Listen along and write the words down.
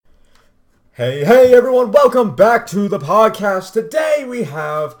Hey everyone, welcome back to the podcast. Today we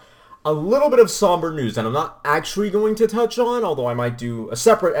have a little bit of somber news that I'm not actually going to touch on, although I might do a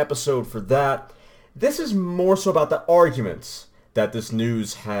separate episode for that. This is more so about the arguments that this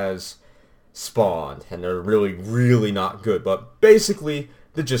news has spawned, and they're really not good. But basically,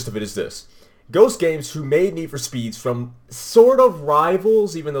 the gist of it is this. Ghost Games, who made Need for Speeds from sort of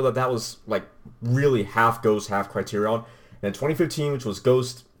rivals, even though that was like really half Ghost, half Criterion, and then 2015, which was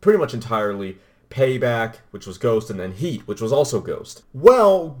Ghost pretty much entirely, Payback, which was Ghost, and then Heat, which was also Ghost.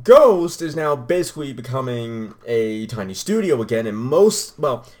 Well, Ghost is now basically becoming a tiny studio again,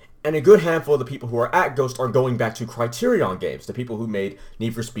 and a good handful of the people who are at Ghost are going back to Criterion Games, the people who made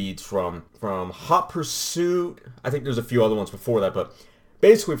Need for Speeds from Hot Pursuit. I think there's a few other ones before that, but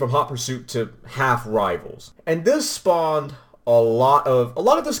basically from Hot Pursuit to half Rivals. And this spawned a lot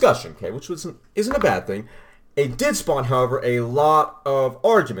of discussion, okay, which isn't a bad thing. It did spawn, however, a lot of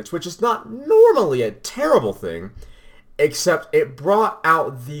arguments, which is not normally a terrible thing, except it brought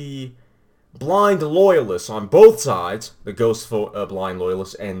out the blind loyalists on both sides, the Ghost blind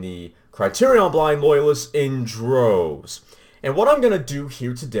loyalists and the Criterion blind loyalists, in droves. And what I'm going to do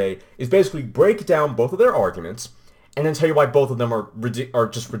here today is basically break down both of their arguments, and then tell you why both of them are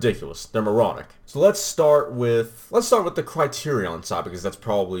just ridiculous. They're moronic. So let's start with the Criterion side, because that's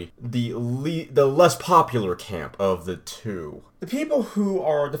probably the less popular camp of the two. The people who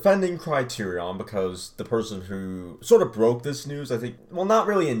are defending Criterion, because the person who sort of broke this news, I think, well, not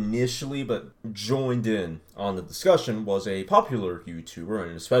really initially, but joined in on the discussion, was a popular YouTuber,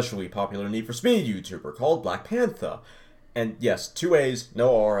 and especially popular Need for Speed YouTuber called Black Panther. And yes, 2 A's,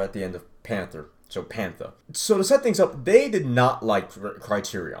 no R at the end of Panther. So Panther. So to set things up, they did not like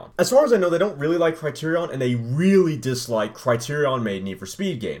Criterion. As far as I know, they don't really like Criterion, and they really dislike Criterion-made Need for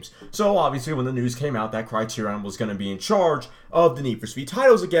Speed games. So obviously, when the news came out that Criterion was going to be in charge of the Need for Speed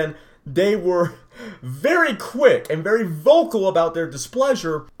titles again, they were very quick and very vocal about their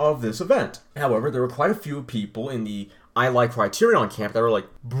displeasure of this event. However, there were quite a few people in the I like Criterion camp that were like,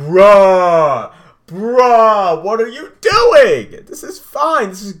 Bruh, what are you doing? This is fine.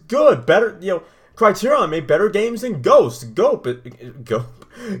 This is good. Better, Criterion made better games than Ghost. Ghost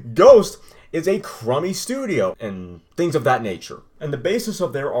is a crummy studio, and things of that nature. And the basis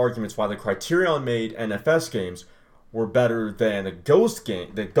of their arguments why the Criterion-made NFS games were better than the Ghost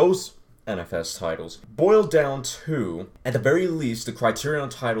NFS titles boiled down to, at the very least, the Criterion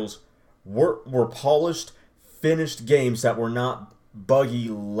titles were polished, finished games that were not buggy,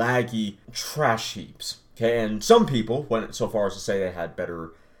 laggy trash heaps. Okay, and some people went so far as to say they had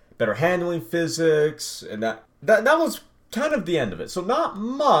better handling physics, and that was kind of the end of it. So not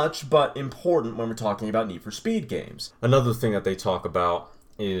much, but important when we're talking about Need for Speed games. Another thing that they talk about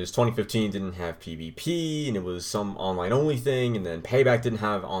is 2015 didn't have PvP, and it was some online-only thing, and then Payback didn't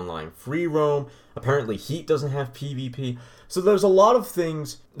have online free roam. Apparently Heat doesn't have PvP. So there's a lot of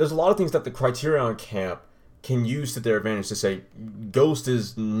things that the Criterion camp can use to their advantage to say Ghost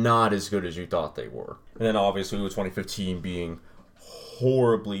is not as good as you thought they were. And then obviously with 2015 being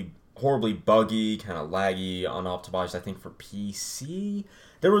horribly buggy, kind of laggy, unoptimized, I think, for PC.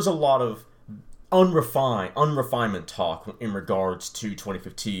 There was a lot of unrefinement talk in regards to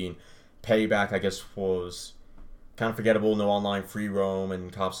 2015. Payback, I guess, was kind of forgettable, no online free roam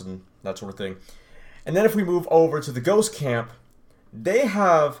and cops and that sort of thing. And then if we move over to the Ghost camp, they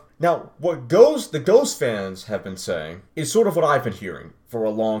have... Now, what the Ghost fans have been saying is sort of what I've been hearing for a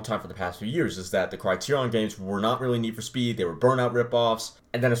long time for the past few years, is that the Criterion games were not really Need for Speed, they were Burnout ripoffs,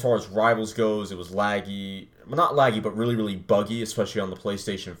 and then as far as Rivals goes, it was laggy, well, not laggy, but really buggy, especially on the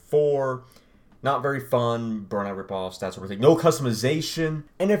PlayStation 4, not very fun, Burnout ripoffs, that sort of thing, no customization.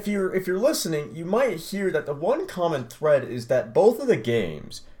 And if you're listening, you might hear that the one common thread is that both of the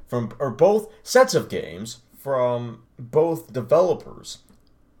games, both sets of games from both developers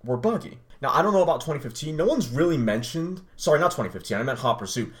were buggy. Now, I don't know about 2015. No one's really mentioned... Sorry, not 2015. I meant Hot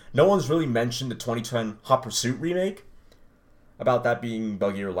Pursuit. No one's really mentioned the 2010 Hot Pursuit remake, about that being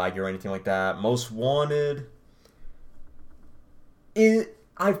buggy or laggy or anything like that. Most Wanted...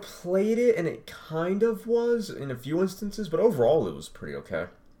 I've played it, and it kind of was in a few instances, but overall it was pretty okay.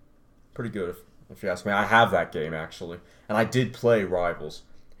 Pretty good, if you ask me. I have that game, actually. And I did play Rivals.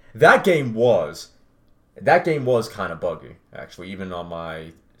 That game was kind of buggy, actually, even on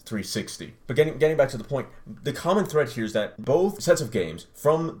my 360. But getting back to the point, the common thread here is that both sets of games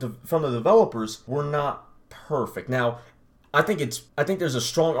from the developers were not perfect. Now, I think there's a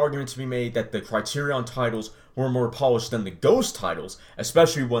strong argument to be made that the Criterion titles were more polished than the Ghost titles,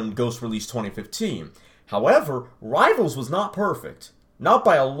 especially when Ghost released 2015. However, Rivals was not perfect. Not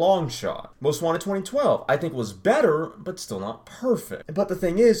by a long shot. Most Wanted 2012, I think was better, but still not perfect. But the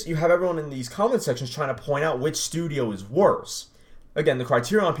thing is, you have everyone in these comment sections trying to point out which studio is worse. Again, the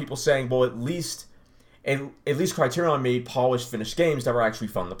Criterion people saying, well, at least Criterion made polished, finished games that were actually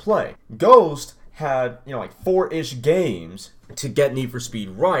fun to play. Ghost had, like 4-ish games to get Need for Speed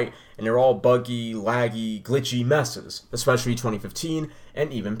right, and they're all buggy, laggy, glitchy messes, especially 2015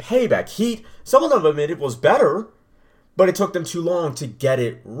 and even Payback. Heat, some of them admitted was better, but it took them too long to get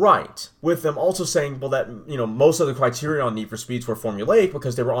it right. With them also saying, well, that, most of the Criterion Need for Speeds were formulaic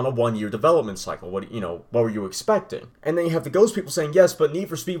because they were on a 1-year development cycle. What were you expecting? And then you have the Ghost people saying, yes, but Need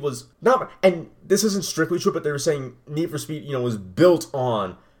for Speed was not, and this isn't strictly true, but they were saying Need for Speed, was built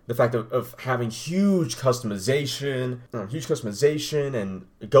on the fact of having huge customization, and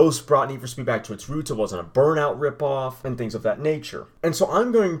Ghost brought Need for Speed back to its roots. It wasn't a Burnout ripoff, and things of that nature. And so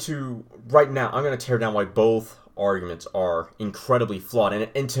I'm going to tear down why both arguments are incredibly flawed.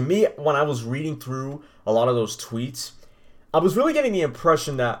 And to me, when I was reading through a lot of those tweets, I was really getting the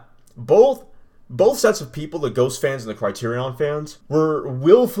impression that both sets of people, the Ghost fans and the Criterion fans, were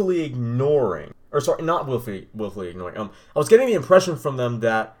willfully ignoring. Or sorry, not willfully ignoring. I was getting the impression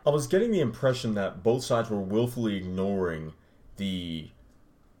that both sides were willfully ignoring the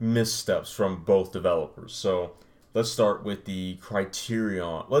missteps from both developers. So let's start with the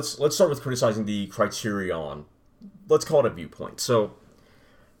Criterion. Let's start with criticizing the Criterion. Let's call it a viewpoint. So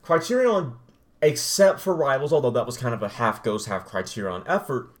Criterion, except for Rivals, although that was kind of a half Ghost, half Criterion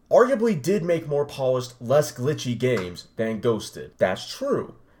effort, arguably did make more polished, less glitchy games than Ghost did. That's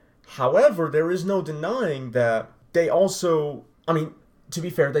true. However, there is no denying that they also, to be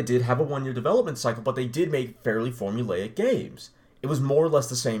fair, they did have a 1-year development cycle, but they did make fairly formulaic games. It was more or less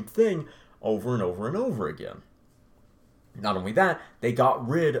the same thing over and over and over again. Not only that, they got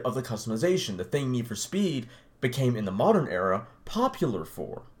rid of the customization, the thing Need for Speed became in the modern era popular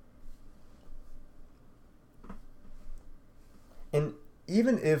for. And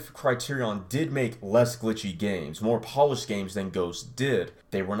even if Criterion did make less glitchy games, more polished games than Ghost did,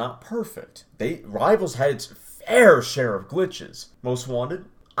 they were not perfect. Rivals had its fair share of glitches. Most Wanted,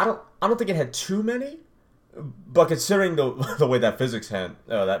 I don't think it had too many, but considering the way that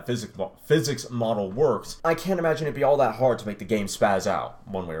physics model works, I can't imagine it'd be all that hard to make the game spaz out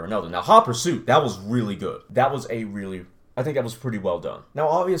one way or another. Now, Hot Pursuit, that was really good. I think that was pretty well done. Now,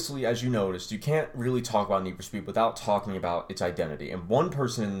 obviously, as you noticed, you can't really talk about Need for Speed without talking about its identity. And one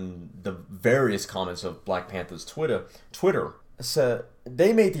person in the various comments of Black Panther's Twitter said,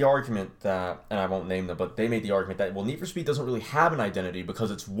 they made the argument that, and I won't name them, but they made the argument that, well, Need for Speed doesn't really have an identity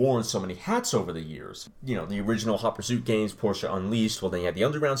because it's worn so many hats over the years. The original Hot Pursuit games, Porsche Unleashed, well, then you had the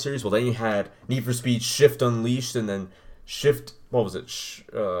Underground series, well, then you had Need for Speed Shift Unleashed, and then Shift, what was it?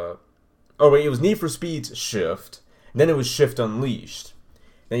 It was Need for Speed's Shift. Then it was Shift Unleashed.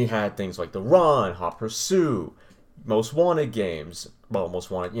 Then you had things like The Run, Hot Pursuit, Most Wanted games. Well,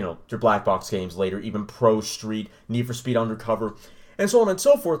 Most Wanted, your black box games later, even Pro Street, Need for Speed Undercover, and so on and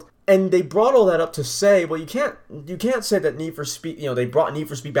so forth. And they brought all that up to say, well, you can't say that Need for Speed, they brought Need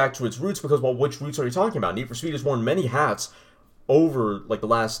for Speed back to its roots because, well, which roots are you talking about? Need for Speed has worn many hats over, the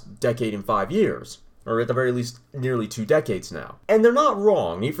last decade and 5 years. Or at the very least, nearly 2 decades now. And they're not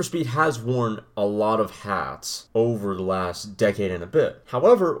wrong. Need for Speed has worn a lot of hats over the last decade and a bit.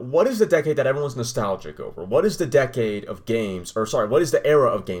 However, what is the decade that everyone's nostalgic over? What is the decade of games, what is the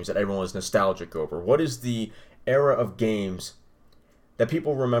era of games that everyone is nostalgic over? What is the era of games that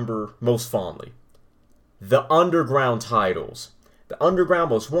people remember most fondly? The Underground titles. The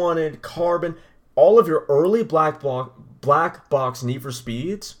Underground, Most Wanted, Carbon, all of your early black box Need for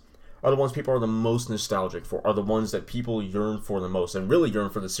Speeds are the ones people are the most nostalgic for, are the ones that people yearn for the most, and really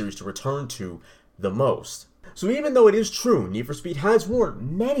yearn for the series to return to the most. So even though it is true, Need for Speed has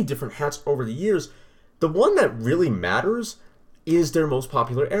worn many different hats over the years, the one that really matters is their most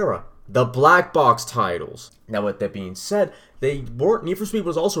popular era, the black box titles. Now, with that being said, Need for Speed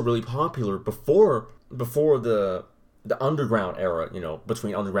was also really popular before the Underground era,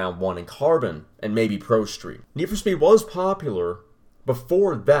 between Underground 1 and Carbon, and maybe Pro Street. Need for Speed was popular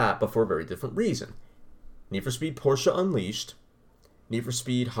before that, but for a very different reason. Need for Speed Porsche Unleashed, Need for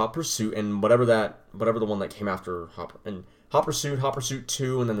Speed Hot Pursuit, and whatever the one that came after Hot Pursuit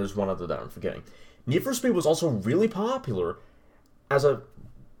 2, and then there's one other that I'm forgetting. Need for Speed was also really popular as a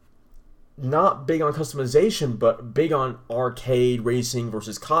not big on customization, but big on arcade racing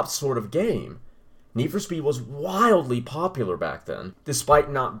versus cops sort of game. Need for Speed was wildly popular back then,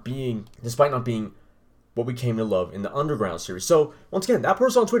 despite not being what we came to love in the Underground series. So, once again, that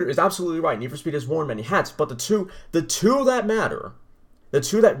person on Twitter is absolutely right. Need for Speed has worn many hats, but the two that matter, the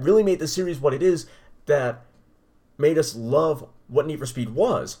two that really made the series what it is, that made us love what Need for Speed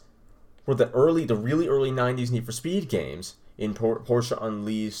was were the really early 90s Need for Speed games in Porsche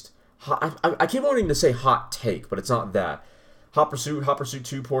Unleashed. I keep wanting to say Hot Take, but it's not that. Hot Pursuit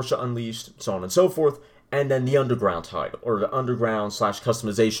 2, Porsche Unleashed, so on and so forth, and then the Underground title, or the Underground /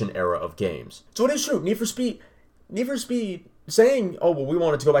 customization era of games. So it is true, Need for Speed saying, oh, well, we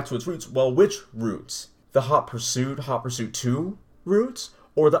wanted to go back to its roots. Well, which roots? The Hot Pursuit 2 roots,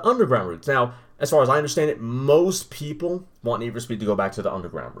 or the Underground roots? Now, as far as I understand it, most people want Need for Speed to go back to the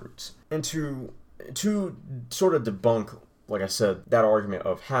Underground roots. And to sort of debunk, like I said, that argument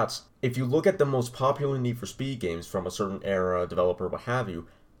of hats, if you look at the most popular Need for Speed games from a certain era, developer, what have you,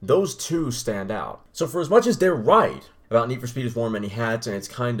 those two stand out. So for as much as they're right about Need for Speed has worn many hats, and it's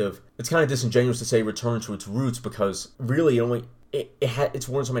kind of disingenuous to say return to its roots, because really it's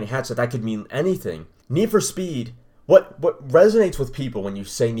worn so many hats that could mean anything. Need for Speed, what resonates with people when you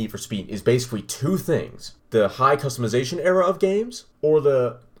say Need for Speed is basically two things: the high customization era of games, or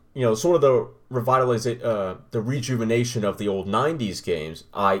the sort of the the rejuvenation of the old 90s games,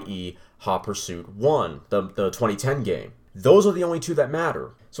 i.e. Hot Pursuit 1, the 2010 game. Those are the only two that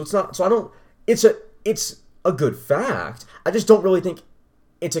matter. So it's a good fact. I just don't really think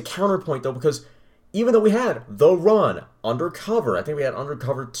it's a counterpoint, though, because even though we had The Run, Undercover, I think we had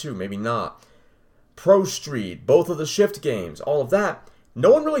Undercover 2, maybe not, Pro Street, both of the Shift games, all of that,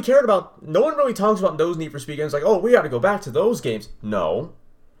 no one really talks about those Need for Speed games like, oh, we gotta go back to those games. No.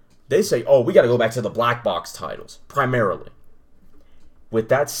 They say, oh, we gotta go back to the black box titles, primarily. With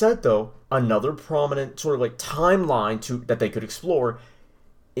that said, though, another prominent sort of like timeline that they could explore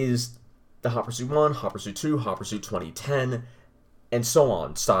is the Hot Pursuit 1, Hot Pursuit 2, Hot Pursuit 2010, and so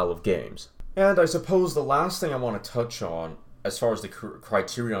on style of games. And I suppose the last thing I want to touch on, as far as the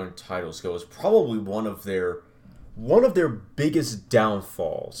Criterion titles go, is probably one of their biggest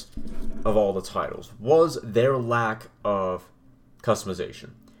downfalls of all the titles, was their lack of customization.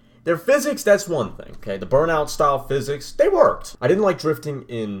 Their physics, that's one thing, okay? The Burnout style physics, they worked. I didn't like drifting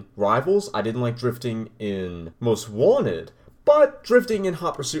in Rivals, I didn't like drifting in Most Wanted, but drifting in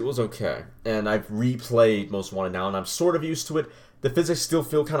Hot Pursuit was okay. And I've replayed Most Wanted now, and I'm sort of used to it. The physics still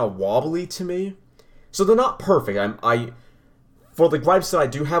feel kind of wobbly to me. So they're not perfect. For the gripes that I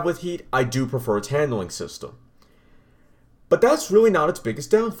do have with Heat, I do prefer its handling system. But that's really not its biggest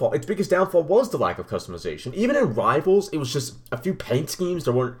downfall. Its biggest downfall was the lack of customization. Even in Rivals, it was just a few paint schemes.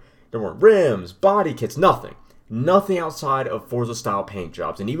 There weren't rims, body kits, nothing. Nothing outside of Forza-style paint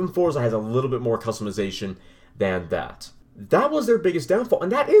jobs. And even Forza has a little bit more customization than that. That was their biggest downfall.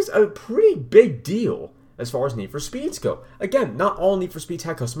 And that is a pretty big deal as far as Need for Speeds go. Again, not all Need for Speeds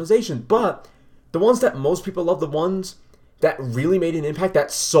had customization, but the ones that most people love, the ones that really made an impact, that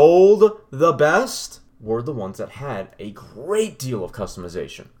sold the best, were the ones that had a great deal of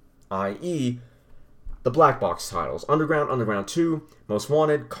customization, i.e. the black box titles, Underground, Underground 2, Most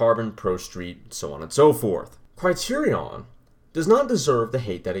Wanted, Carbon, Pro Street, so on and so forth. Criterion does not deserve the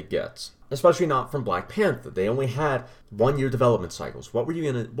hate that it gets, especially not from Black Panther. They only had 1-year development cycles. What were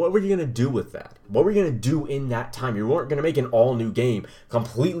you gonna do with that? What were you gonna do in that time? You weren't gonna make an all-new game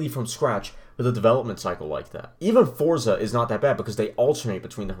completely from scratch with a development cycle like that. Even Forza is not that bad because they alternate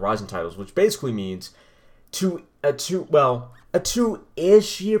between the Horizon titles, which basically means a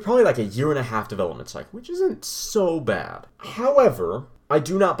two-ish year, probably like a 1.5-year development cycle, which isn't so bad. However, I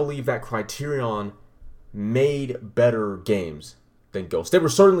do not believe that Criterion made better games than Ghost. They were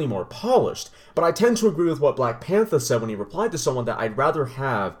certainly more polished, but I tend to agree with what Black Panther said when he replied to someone that I'd rather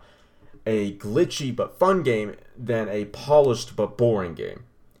have a glitchy but fun game than a polished but boring game.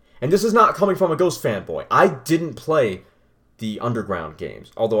 And this is not coming from a Ghost fanboy. I didn't play the Underground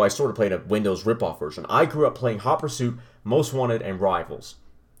games, although I sort of played a Windows ripoff version. I grew up playing Hot Pursuit, Most Wanted, and Rivals.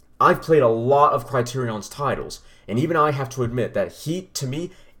 I've played a lot of Criterion's titles, and even I have to admit that Heat, to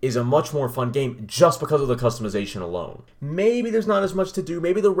me, is a much more fun game just because of the customization alone. Maybe there's not as much to do,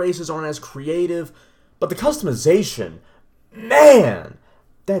 maybe the races aren't as creative, but the customization, man,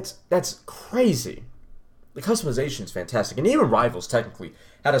 that's crazy. The customization is fantastic, and even Rivals technically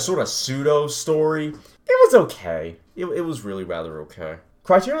had a sort of pseudo story. It was okay. It was really rather okay.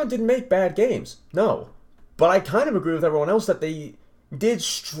 Criterion didn't make bad games, no. But I kind of agree with everyone else that they did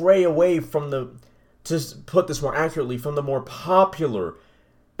stray away from to put this more accurately, from the more popular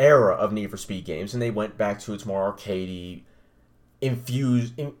era of Need for Speed games, and they went back to its more arcadey,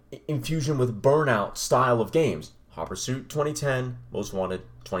 infusion with Burnout style of games. Hot Pursuit 2010, Most Wanted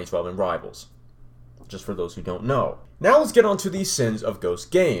 2012, and Rivals. Just for those who don't know. Now let's get on to the sins of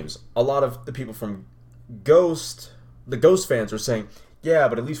Ghost games. A lot of the people from Ghost, the Ghost fans, are saying, yeah,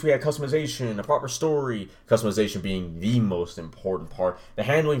 but at least we had customization, a proper story. Customization being the most important part. The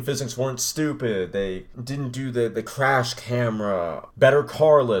handling physics weren't stupid. They didn't do the crash camera. Better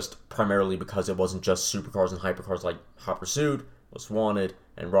car list, primarily because it wasn't just supercars and hypercars like Hot Pursuit, Most Wanted,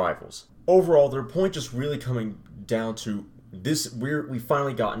 and Rivals. Overall, their point just really coming down to this: we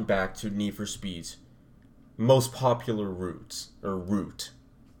finally gotten back to Need for Speed's most popular route.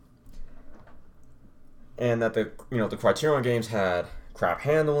 And that the Criterion games had crap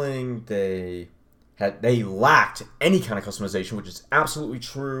handling, they lacked any kind of customization, which is absolutely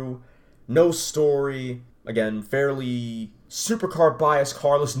true. No story, again, fairly supercar biased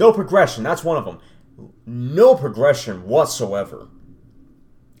carless, no progression, that's one of them. No progression whatsoever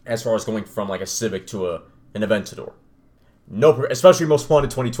as far as going from like a Civic to an Aventador. Especially Most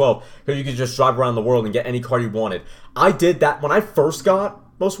Wanted 2012, because you could just drive around the world and get any car you wanted. I did that when I first got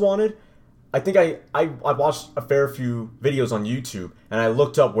Most Wanted. I think I watched a fair few videos on YouTube, and I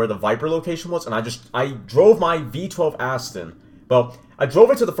looked up where the Viper location was, and I drove my V12 Aston. Well, I drove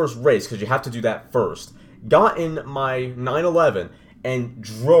it to the first race, because you have to do that first. Got in my 911, and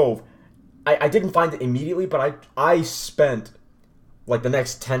drove. I didn't find it immediately, but I spent like the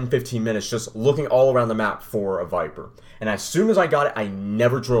next 10-15 minutes just looking all around the map for a Viper. And as soon as I got it, I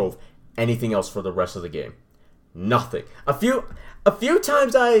never drove anything else for the rest of the game. Nothing. A few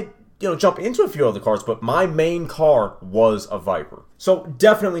times I jump into a few other cars, but my main car was a Viper. So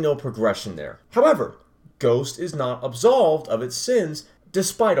definitely no progression there. However, Ghost is not absolved of its sins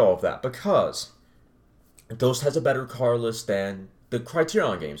despite all of that, because Ghost has a better car list than the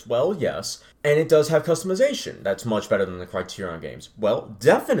Criterion games. Well, yes. And it does have customization. That's much better than the Criterion games. Well,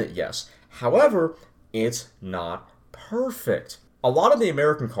 definite yes. However, it's not perfect. A lot of the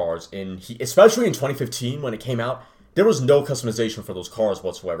American cars, especially in 2015 when it came out, there was no customization for those cars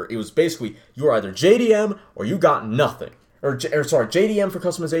whatsoever. It was basically, you were either JDM or you got nothing. JDM for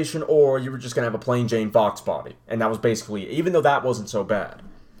customization, or you were just going to have a plain Jane Fox body. And that was basically, even though that wasn't so bad.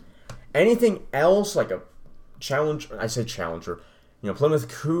 Anything else, like a Challenger, Plymouth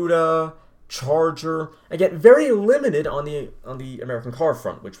Cuda, Charger, again, very limited on the American car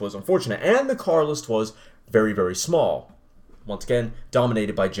front, which was unfortunate. And the car list was very, very small. Once again,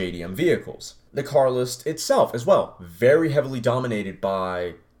 dominated by JDM vehicles. The car list itself, as well, very heavily dominated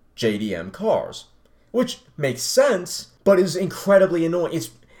by JDM cars. Which makes sense, but is incredibly annoying.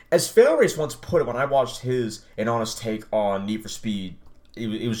 It's, as Failrace once put it when I watched an honest take on Need for Speed,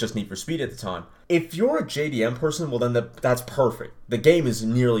 it was just Need for Speed at the time. If you're a JDM person, well then that's perfect. The game is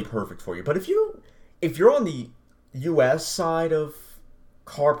nearly perfect for you. But if you're on the US side of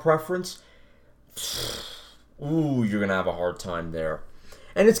car preference, ooh, you're gonna have a hard time there.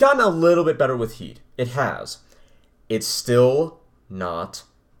 And it's gotten a little bit better with Heat. It has. It's still not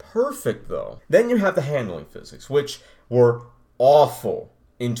perfect though. Then you have the handling physics, which were awful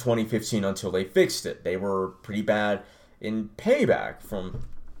in 2015 until they fixed it. They were pretty bad in Payback, from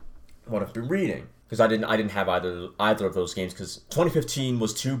what I've been reading, because I didn't have either of those games, because 2015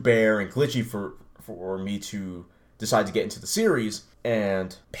 was too bare and glitchy for me to decide to get into the series,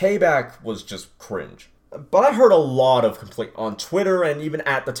 and Payback was just cringe. But I heard a lot of complaints on Twitter, and even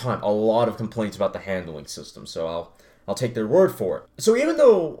at the time, a lot of complaints about the handling system, so I'll take their word for it. So even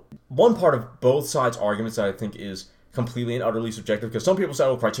though one part of both sides' arguments that I think is completely and utterly subjective, because some people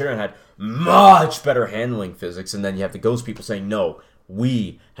said, Criterion had much better handling physics, and then you have the Ghost people saying, no,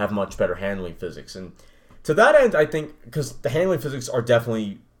 we have much better handling physics. And to that end, I think, because the handling physics are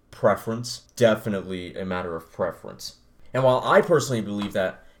definitely preference, definitely a matter of preference. And while I personally believe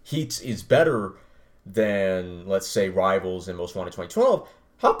that Heat is better than, let's say, Rivals and Most Wanted 2012,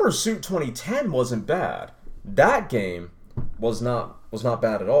 Hot Pursuit 2010 wasn't bad. That game was not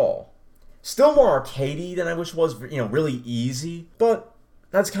bad at all. Still more arcadey than I wish was, really easy, but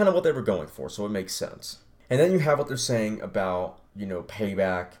that's kind of what they were going for, so it makes sense. And then you have what they're saying about,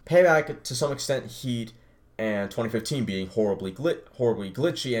 Payback. Payback, to some extent, Heat, and 2015 being horribly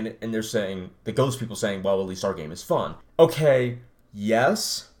glitchy, and they're saying, the Ghost people saying, well, at least our game is fun. Okay,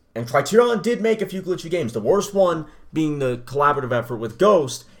 yes, and Criterion did make a few glitchy games, the worst one being the collaborative effort with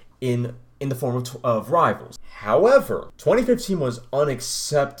Ghost in the form of Rivals. However, 2015 was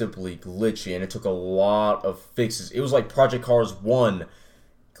unacceptably glitchy, and it took a lot of fixes. It was like Project Cars 1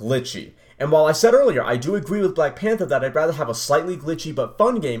 glitchy. And while I said earlier, I do agree with Black Panther that I'd rather have a slightly glitchy but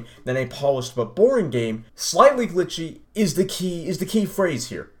fun game than a polished but boring game, slightly glitchy is the key phrase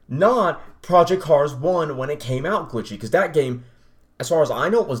here. Not Project Cars 1 when it came out glitchy, because that game, as far as I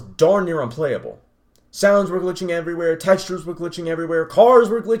know, was darn near unplayable. Sounds were glitching everywhere, textures were glitching everywhere, cars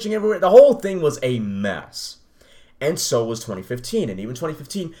were glitching everywhere. The whole thing was a mess. And so was 2015. And even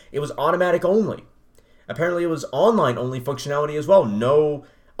 2015, it was automatic only. Apparently it was online-only functionality as well, no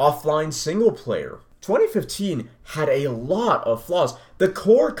offline single-player. 2015 had a lot of flaws. The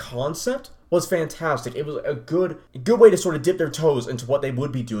core concept was fantastic. It was a good way to sort of dip their toes into what they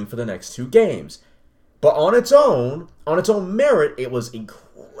would be doing for the next 2 games. But on its own merit, it was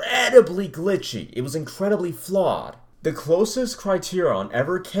incredibly glitchy. It was incredibly flawed. The closest Criterion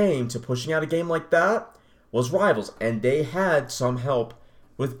ever came to pushing out a game like that was Rivals, and they had some help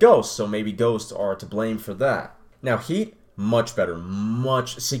with Ghosts, so maybe Ghosts are to blame for that. Now, Heat, much better,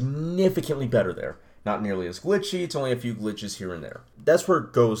 significantly better there. Not nearly as glitchy, it's only a few glitches here and there. That's where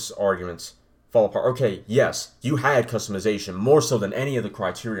Ghost's arguments fall apart. Okay, yes, you had customization, more so than any of the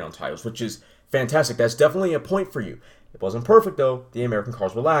Criterion titles, which is fantastic. That's definitely a point for you. It wasn't perfect, though. The American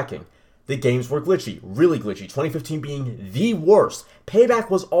cars were lacking. The games were glitchy, really glitchy. 2015 being the worst. Payback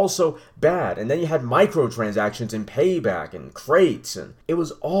was also bad. And then you had microtransactions in Payback and crates, and it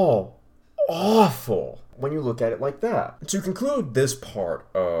was all awful when you look at it like that. To conclude this part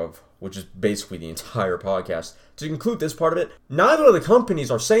of, which is basically the entire podcast, to conclude this part of it, neither of the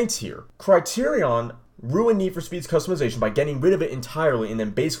companies are saints here. Criterion ruined Need for Speed's customization by getting rid of it entirely and then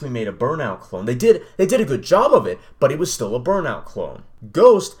basically made a Burnout clone. They did a good job of it, but it was still a Burnout clone.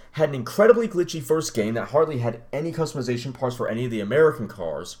 Ghost had an incredibly glitchy first game that hardly had any customization parts for any of the American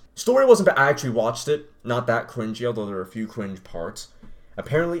cars. Story wasn't bad. I actually watched it. Not that cringy, although there were a few cringe parts.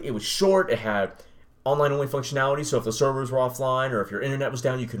 Apparently, it was short. It had online-only functionality, so if the servers were offline or if your internet was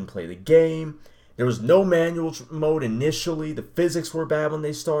down, you couldn't play the game. There was no manual mode initially. The physics were bad when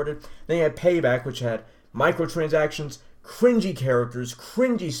they started. Then you had Payback, which had microtransactions, cringy characters,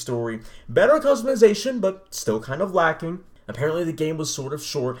 cringy story, better customization, but still kind of lacking. Apparently the game was sort of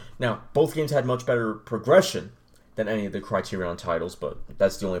short. Now, both games had much better progression than any of the Criterion titles, but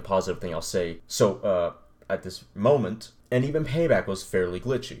that's the only positive thing I'll say. So, at this moment, and even Payback was fairly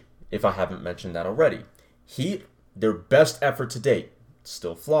glitchy, if I haven't mentioned that already. Heat, their best effort to date,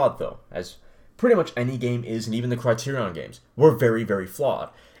 still flawed though, as pretty much any game is, and even the Criterion games were very, very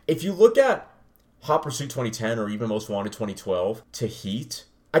flawed. If you look at Hot Pursuit 2010 or even Most Wanted 2012 to Heat,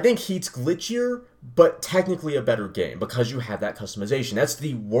 I think Heat's glitchier, but technically a better game because you have that customization. That's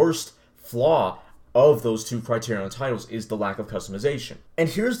the worst flaw of those 2 Criterion titles, is the lack of customization. And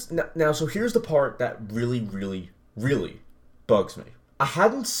here's the part that really, really, really bugs me. I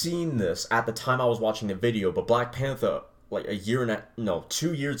hadn't seen this at the time I was watching the video, but Black Panther, like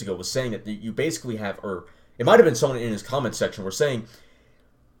 2 years ago, was saying that you basically have, or it might have been someone in his comment section, were saying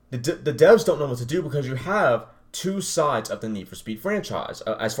the devs don't know what to do because you have 2 sides of the Need for Speed franchise.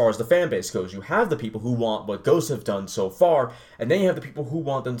 As far as the fan base goes, you have the people who want what Ghosts have done so far, and then you have the people who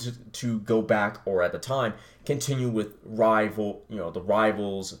want them to go back, or at the time, continue with the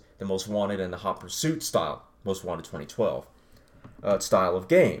Rivals, the Most Wanted, and the Hot Pursuit style, Most Wanted 2012. Style of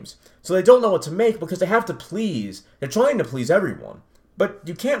games. So they don't know what to make because they have to please. They're trying to please everyone. But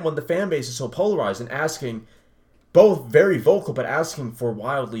you can't when the fan base is so polarized and asking, both very vocal, but asking for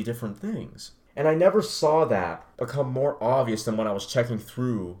wildly different things. And I never saw that become more obvious than when I was checking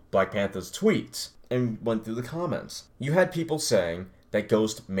through Black Panther's tweets and went through the comments. You had people saying that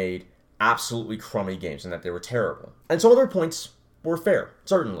Ghost made absolutely crummy games and that they were terrible. And some of their points were fair,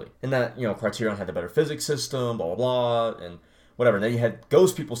 certainly. And that, Criterion had the better physics system, blah, blah, blah, and whatever. And then you had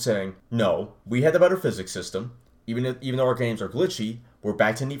Ghost people saying, no, we had the better physics system. Even though our games are glitchy, we're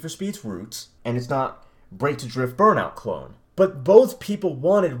back to Need for Speed's roots, and it's not Break to Drift Burnout clone. But both people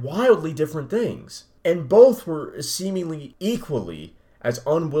wanted wildly different things, and both were seemingly equally as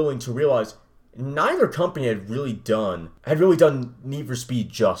unwilling to realize neither company had really done Need for Speed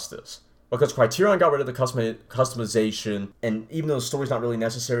justice. Because Criterion got rid of the customization, and even though the story's not really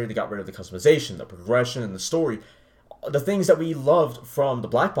necessary, they got rid of the customization, the progression, and the story. The things that we loved from the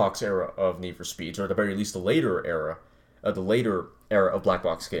Black Box era of Need for Speed, or at the very least the later era of Black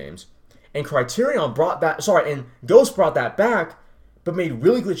Box games. And Criterion and Ghost brought that back, but made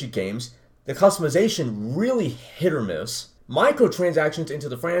really glitchy games. The customization really hit or miss. Microtransactions into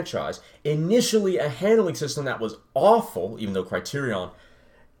the franchise. Initially a handling system that was awful, even though Criterion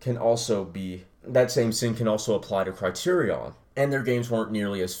can also be, that same sin can also apply to Criterion. And their games weren't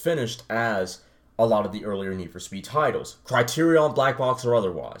nearly as finished as a lot of the earlier Need for Speed titles. Criterion, Black Box, or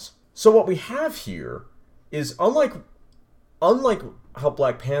otherwise. So what we have here is, unlike how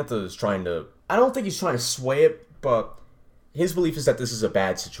Black Panther is trying to, I don't think he's trying to sway it, but his belief is that this is a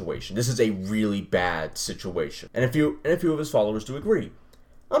bad situation. This is a really bad situation. And a few of his followers do agree.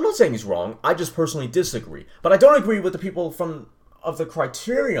 I'm not saying he's wrong, I just personally disagree. But I don't agree with the people of the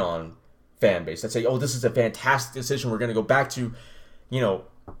Criterion fan base that say, oh, this is a fantastic decision, we're going to go back to,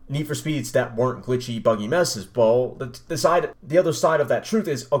 Need for Speeds that weren't glitchy, buggy messes. Well, the other side of that truth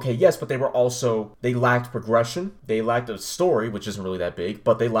is, okay, yes, but they lacked progression, they lacked a story, which isn't really that big,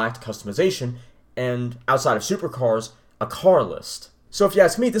 but they lacked customization, and outside of supercars, a car list. So if you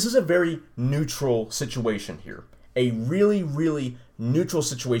ask me, this is a very neutral situation here. A really, really neutral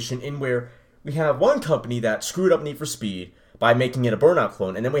situation in where we have one company that screwed up Need for Speed by making it a Burnout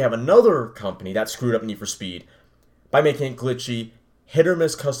clone, and then we have another company that screwed up Need for Speed by making it glitchy, hit or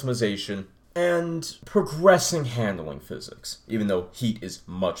miss customization, and progressing handling physics, even though Heat is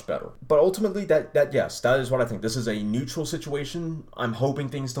much better. But ultimately, that is what I think. This is a neutral situation. I'm hoping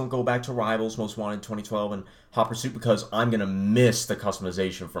things don't go back to Rivals, Most Wanted 2012, and Hot Pursuit, because I'm going to miss the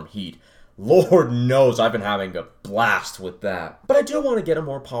customization from Heat. Lord knows I've been having a blast with that. But I do want to get a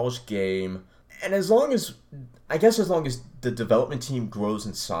more polished game, and as long as the development team grows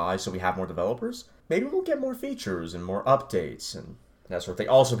in size so we have more developers, maybe we'll get more features and more updates and that sort of thing.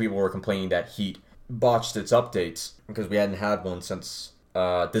 Also, people were complaining that Heat botched its updates because we hadn't had one since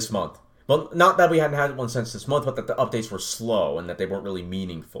this month. Well, not that we hadn't had one since this month, but that the updates were slow and that they weren't really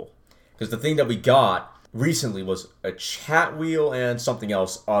meaningful. Because the thing that we got recently was a chat wheel and something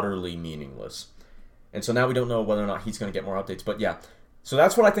else utterly meaningless. And so now we don't know whether or not Heat's going to get more updates. But yeah, so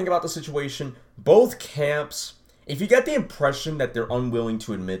that's what I think about the situation. Both camps, if you get the impression that they're unwilling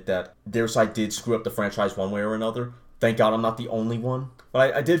to admit that their side did screw up the franchise one way or another, thank God I'm not the only one.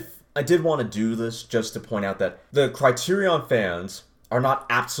 But I did want to do this just to point out that the Criterion fans are not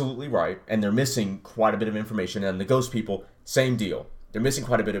absolutely right, and they're missing quite a bit of information, and the Ghost people, same deal. They're missing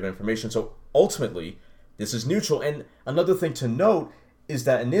quite a bit of information, so ultimately, this is neutral. And another thing to note is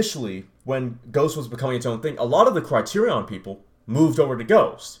that initially, when Ghost was becoming its own thing, a lot of the Criterion people moved over to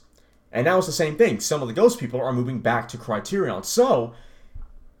Ghost. And now it's the same thing. Some of the Ghost people are moving back to Criterion. So,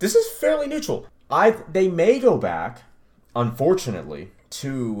 this is fairly neutral. They may go back, unfortunately,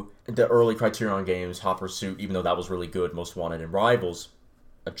 to the early Criterion games, Hot Pursuit, even though that was really good, Most Wanted, and Rivals,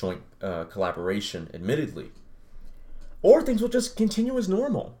 a joint collaboration, admittedly. Or things will just continue as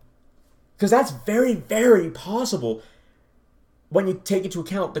normal. Because that's very, very possible when you take into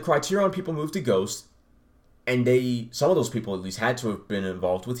account the Criterion people moved to Ghost, and some of those people at least had to have been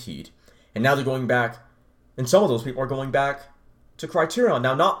involved with Heat, and now they're going back, and some of those people are going back to Criterion.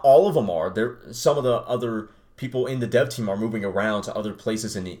 Now, not all of them are. Some of the other people in the dev team are moving around to other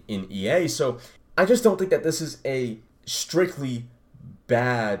places in EA, so I just don't think that this is a strictly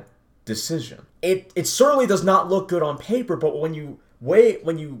bad decision. It certainly does not look good on paper, but when you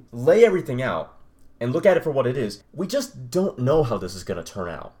lay everything out and look at it for what it is, we just don't know how this is going to turn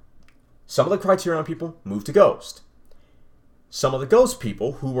out. Some of the Criterion people moved to Ghost. Some of the Ghost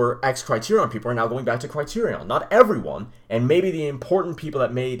people, who were ex-Criterion people, are now going back to Criterion. Not everyone, and maybe the important people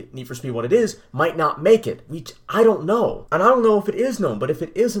that made Need for Speed what it is might not make it. I don't know. And I don't know if it is known, but if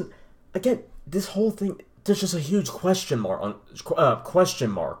it isn't, again, this whole thing, there's just a huge question mark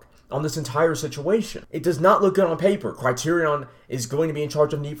on this entire situation. It does not look good on paper. Criterion is going to be in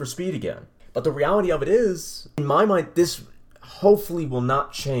charge of Need for Speed again. But the reality of it is, in my mind, this hopefully will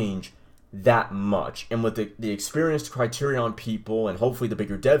not change that much. And with the experienced Criterion people and hopefully the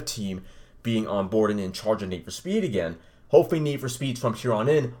bigger dev team being on board and in charge of Need for Speed again, hopefully Need for Speed from here on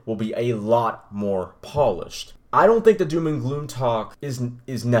in will be a lot more polished. I don't think the doom and gloom talk is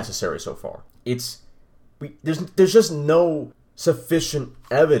necessary so far. There's just no sufficient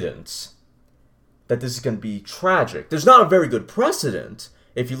evidence that this is going to be tragic. There's not a very good precedent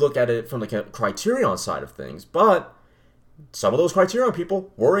if you look at it from the Criterion side of things, but some of those Criterion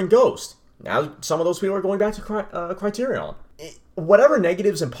people were in Ghost. Now some of those people are going back to Criterion. Whatever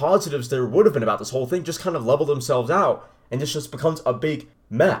negatives and positives there would have been about this whole thing just kind of level themselves out, and this just becomes a big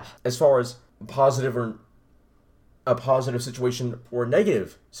meh as far as a positive situation or a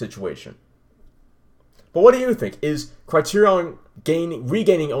negative situation. But what do you think? Is Criterion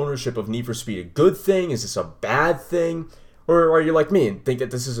regaining ownership of Need for Speed a good thing? Is this a bad thing? Or are you like me and think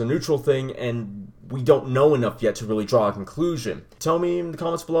that this is a neutral thing and we don't know enough yet to really draw a conclusion? Tell me in the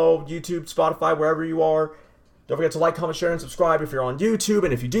comments below, YouTube, Spotify, wherever you are. Don't forget to like, comment, share, and subscribe if you're on YouTube.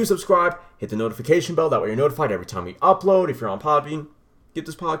 And if you do subscribe, hit the notification bell. That way you're notified every time we upload. If you're on Podbean, give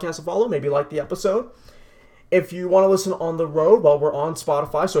this podcast a follow. Maybe like the episode. If you want to listen on the road, well, we're on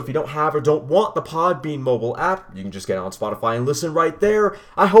Spotify. So if you don't have or don't want the Podbean mobile app, you can just get on Spotify and listen right there.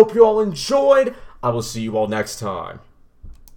 I hope you all enjoyed. I will see you all next time.